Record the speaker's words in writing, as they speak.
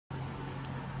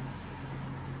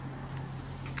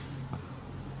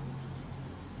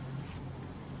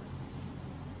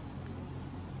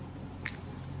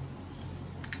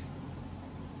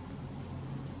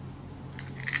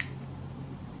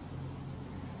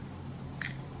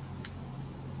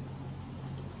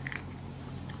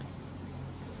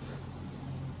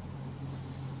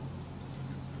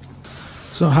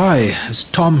So hi, it's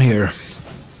Tom here.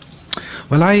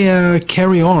 Well, I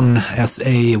carry on as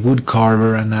a wood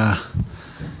carver and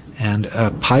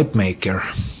a pipe maker,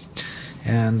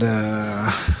 and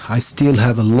I still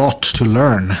have a lot to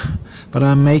learn, but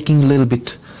I'm making a little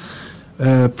bit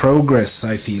progress,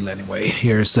 I feel anyway.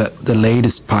 Here's the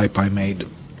latest pipe I made,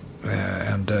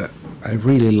 and I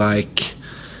really like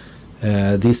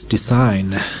this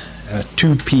design, a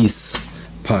two-piece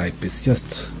pipe. It's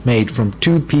just made from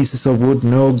two pieces of wood,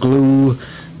 no glue,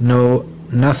 no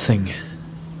nothing,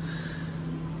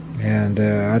 and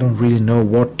I don't really know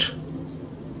what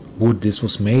wood this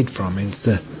was made from. It's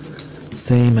the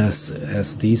same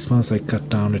as these ones. I cut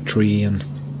down a tree and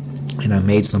I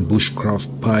made some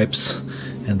bushcraft pipes,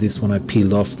 and this one I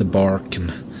peeled off the bark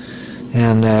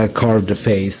and carved the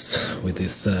face with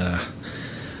this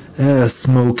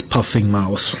smoke puffing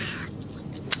mouth.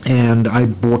 And I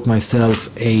bought myself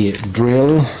a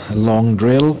drill, a long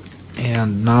drill,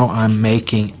 and now I'm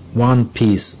making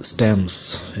one-piece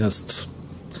stems, just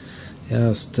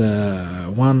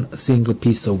one single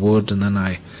piece of wood, and then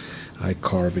I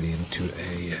carve it into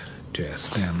a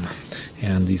stem.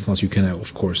 And these ones you can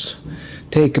of course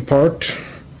take apart,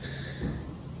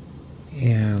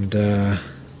 and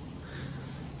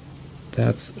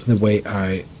that's the way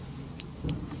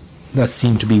that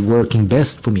seemed to be working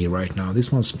best for me right now.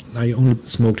 This one's, I only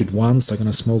smoked it once. I'm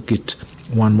gonna smoke it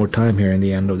one more time here in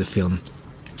the end of the film.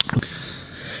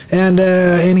 And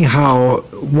anyhow,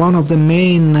 one of the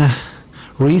main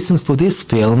reasons for this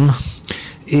film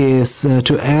is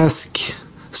to ask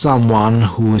someone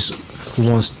who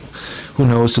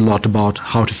knows a lot about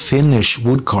how to finish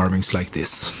wood carvings like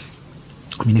this.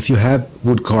 I mean, if you have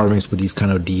wood carvings with these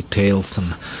kind of details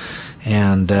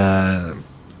and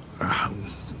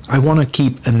I want to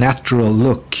keep a natural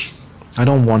look. I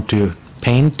don't want to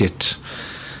paint it.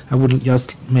 I would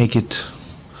just make it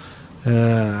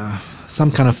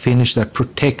some kind of finish that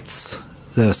protects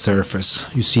the surface.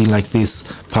 You see, like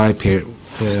this pipe here,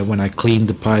 when I cleaned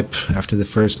the pipe after the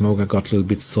first smoke, I got a little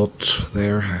bit soot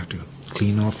there. I have to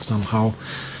clean off somehow.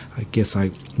 I guess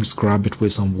I scrub it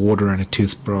with some water and a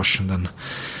toothbrush, and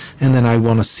then I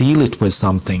want to seal it with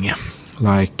something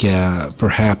like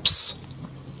perhaps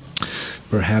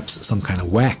some kind of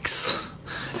wax.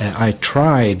 I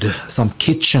tried some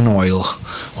kitchen oil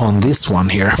on this one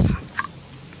here,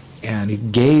 and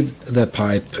it gave the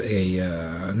pipe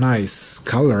a nice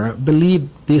color. I believe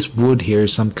this wood here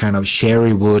is some kind of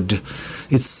cherry wood.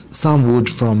 It's some wood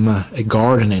from a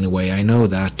garden anyway, I know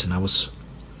that, and I was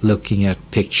looking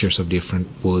at pictures of different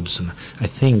woods, and I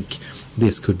think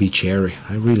this could be cherry.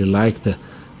 I really like the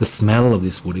smell of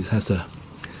this wood. It has a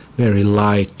very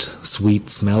light, sweet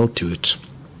smell to it.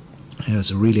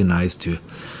 It's really nice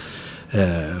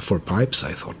for pipes,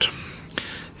 I thought.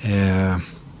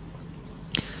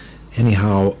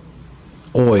 Anyhow,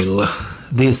 oil.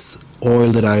 This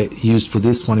oil that I used for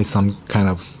this one is some kind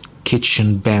of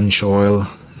kitchen bench oil,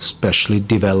 specially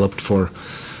developed for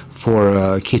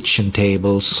kitchen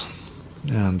tables,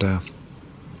 and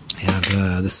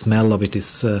the smell of it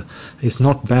is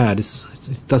not bad.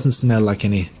 It doesn't smell like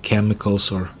any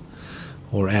chemicals or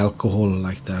alcohol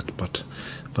like that, but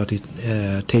it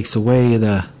takes away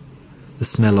the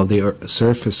smell of the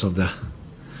surface of the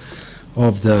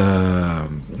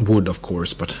wood, of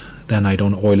course. But then I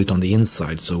don't oil it on the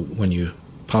inside, so when you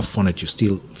puff on it, you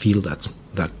still feel that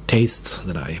taste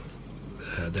that I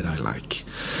like.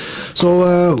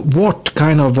 So what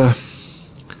kind of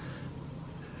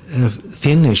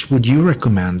finish would you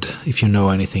recommend if you know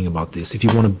anything about this? If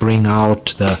you want to bring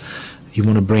out the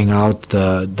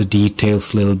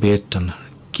details a little bit and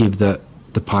give the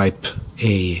pipe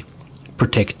a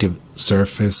protective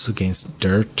surface against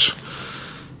dirt,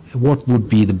 what would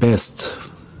be the best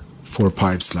for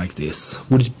pipes like this?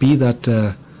 Would it be that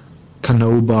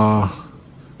Canoba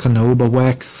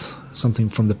wax, something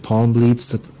from the palm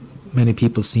leaves that many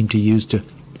people seem to use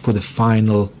for the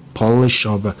final polish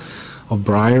of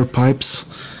briar pipes?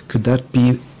 Could that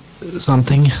be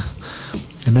something?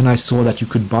 And then I saw that you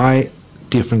could buy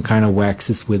different kind of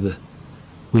waxes with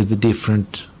the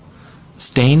different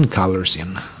stain colors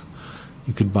in.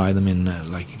 You could buy them in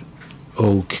like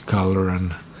oak color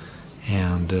and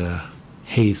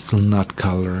hazelnut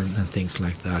color and things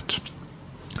like that.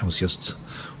 I was just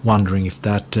wondering if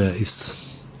that is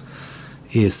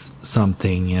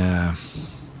something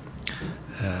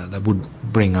that would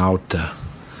bring out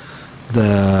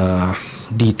the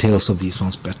details of these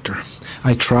ones better.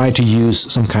 I tried to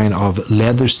use some kind of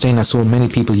leather stain. I saw many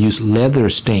people use leather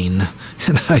stain,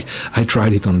 and I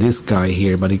tried it on this guy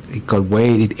here, but it got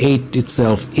it ate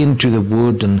itself into the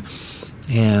wood, and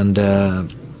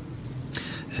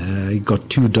It got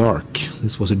too dark.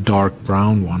 This was a dark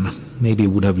brown one. Maybe it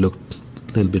would have looked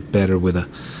a little bit better with a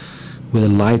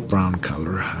light brown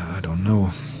color. I don't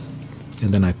know.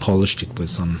 And then I polished it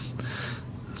with some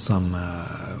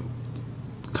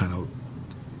kind of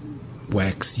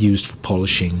wax used for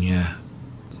polishing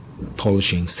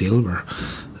silver,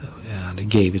 and it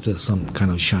gave it some kind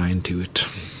of shine to it.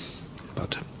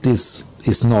 But this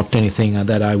is not anything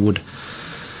that I would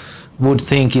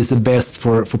think is the best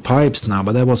for pipes now,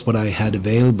 but that was what I had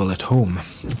available at home.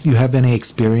 If you have any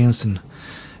experience in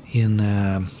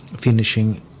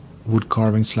finishing wood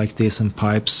carvings like this and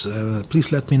pipes,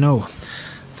 please let me know.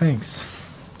 Thanks.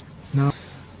 Now,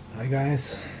 hi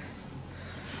guys,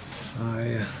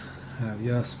 I have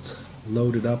just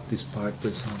loaded up this pipe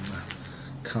with some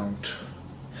Count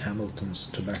Hamilton's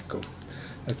tobacco,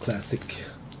 a classic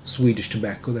Swedish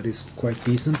tobacco that is quite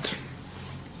decent.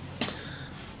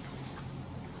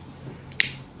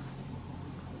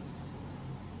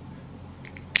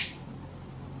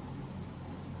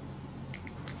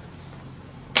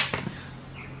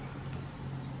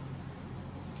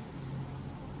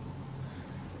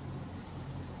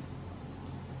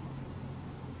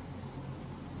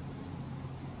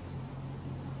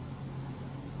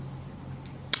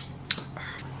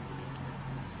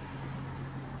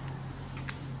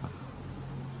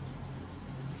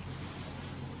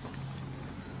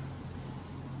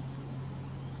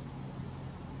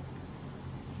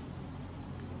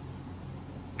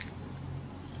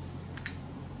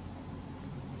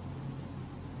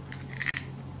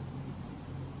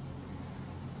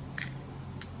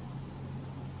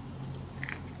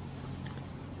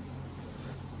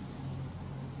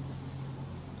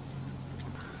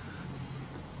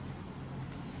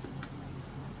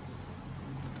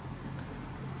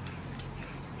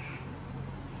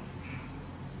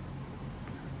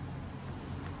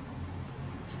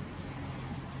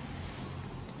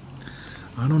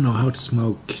 I don't know how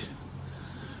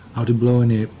to blow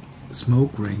any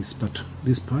smoke rings, but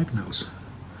this pipe knows.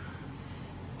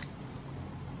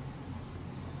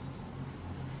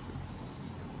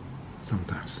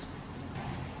 Sometimes.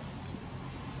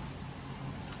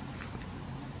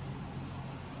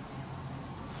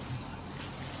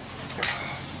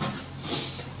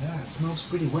 Yeah, it smokes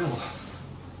pretty well.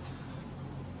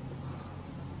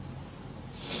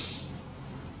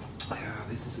 Yeah,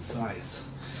 this is the size.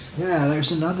 Yeah,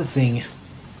 there's another thing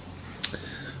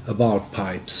about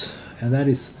pipes, and that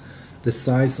is the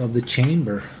size of the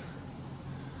chamber.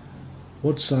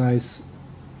 What size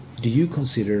do you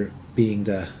consider being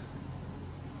the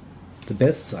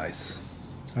best size?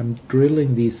 I'm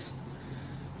drilling these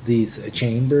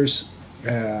chambers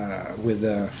with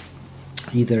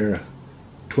either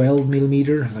 12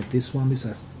 millimeter, like this one. This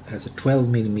has a 12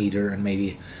 millimeter and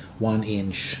maybe 1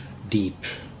 inch deep,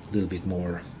 a little bit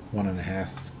more,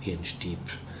 1.5 inch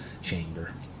deep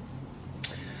chamber,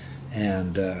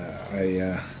 and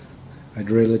I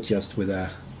drill it just with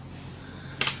a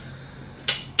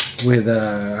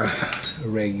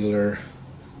regular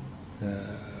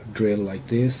drill like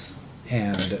this,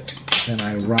 and then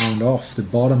I round off the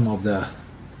bottom of the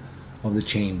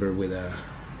chamber with a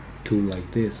tool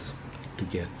like this to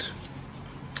get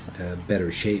a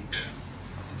better shape.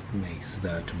 It makes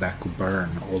the tobacco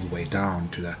burn all the way down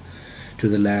to the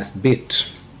last bit.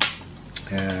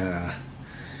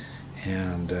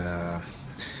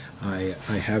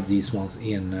 I have these ones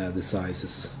in the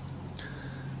sizes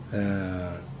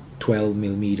 12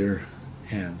 millimeter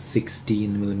and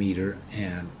 16 millimeter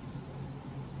and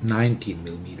 19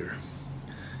 millimeter,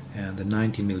 and the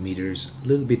 19 millimeter is a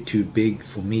little bit too big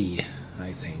for me,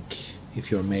 I think.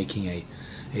 If you're making a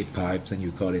pipe, then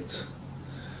you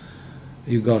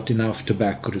got enough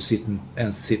tobacco to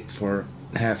sit for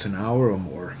half an hour or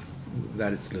more.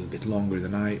 That is a little bit longer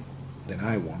than I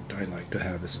want. I like to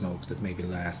have a smoke that maybe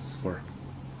lasts for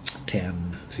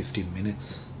 10-15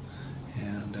 minutes,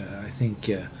 and I think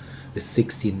the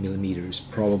 16 millimeter is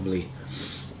probably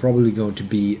going to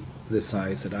be the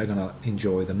size that I'm gonna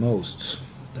enjoy the most.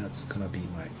 That's gonna be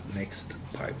my next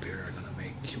pipe here. I'm gonna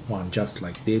make one just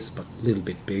like this, but a little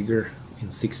bit bigger,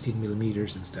 in 16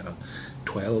 millimeters instead of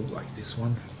 12 like this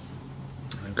one.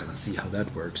 I'm gonna see how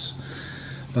that works.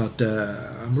 But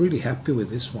I'm really happy with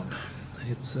this one.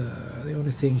 It's the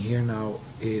only thing here now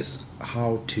is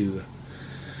how to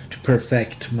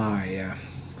perfect my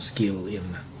skill in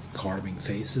carving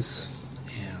faces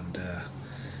and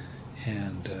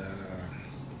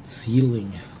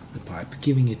sealing the pipe,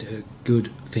 giving it a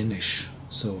good finish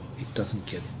so it doesn't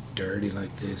get dirty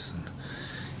like this,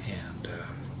 and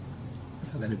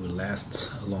then it will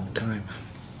last a long time.